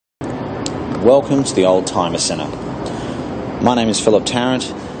Welcome to the Oldtimer Centre. My name is Philip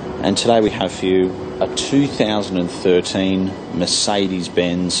Tarrant, and today we have for you a 2013 Mercedes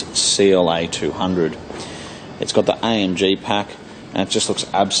Benz CLA200. It's got the AMG pack and it just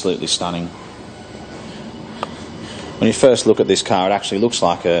looks absolutely stunning. When you first look at this car, it actually looks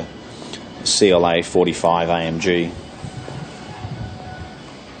like a CLA45 AMG.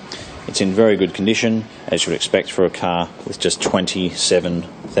 It's in very good condition, as you would expect for a car with just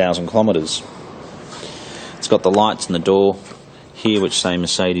 27,000 kilometres. It's got the lights in the door here which say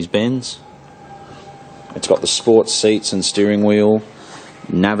Mercedes Benz. It's got the sports seats and steering wheel,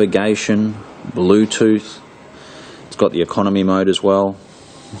 navigation, Bluetooth. It's got the economy mode as well.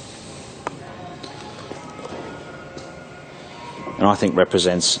 And I think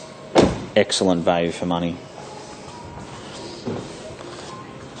represents excellent value for money.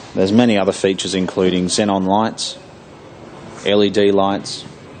 There's many other features including xenon lights, LED lights.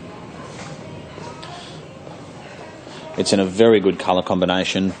 It's in a very good colour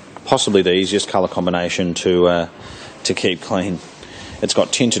combination, possibly the easiest colour combination to keep clean. It's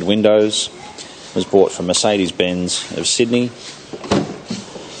got tinted windows. It was bought from Mercedes Benz of Sydney.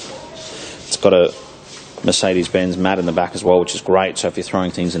 It's got a Mercedes Benz mat in the back as well, which is great, so if you're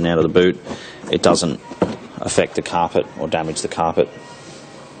throwing things in and out of the boot, it doesn't affect the carpet or damage the carpet.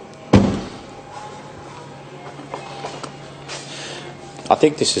 I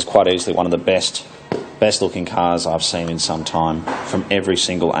think this is quite easily one of the best looking cars I've seen in some time, from every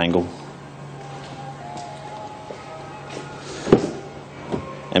single angle.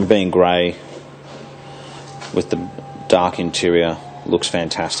 And being grey with the dark interior looks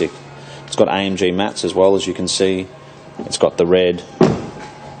fantastic. It's got AMG mats as well, as you can see. It's got the red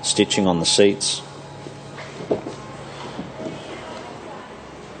stitching on the seats.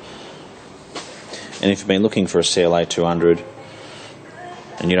 And if you've been looking for a CLA200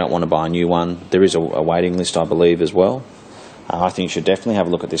 and you don't want to buy a new one, there is a waiting list, I believe, as well. I think you should definitely have a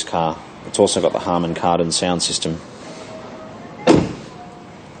look at this car. It's also got the Harman Kardon sound system.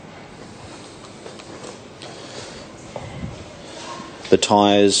 The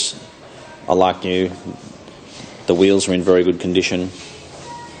tyres are like new. The wheels are in very good condition.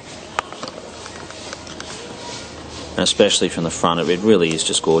 And especially from the front, it really is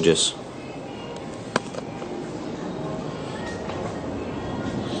just gorgeous.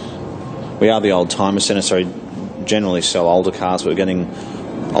 We are the Oldtimer Centre, so we generally sell older cars, but we're getting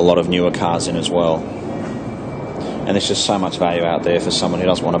a lot of newer cars in as well. And there's just so much value out there for someone who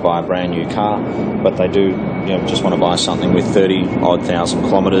doesn't want to buy a brand new car, but they do, just want to buy something with 30-odd thousand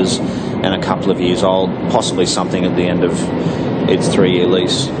kilometres and a couple of years old, possibly something at the end of its 3-year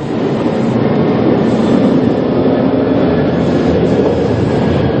lease.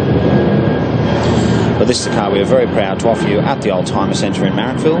 But this is a car we are very proud to offer you at the Oldtimer Centre in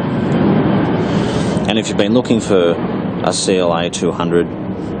Marrickville. And if you've been looking for a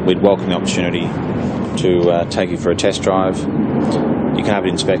CLA200, we'd welcome the opportunity to take you for a test drive. You can have it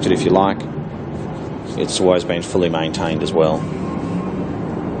inspected if you like. It's always been fully maintained as well.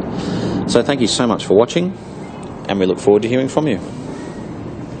 So thank you so much for watching, and we look forward to hearing from you.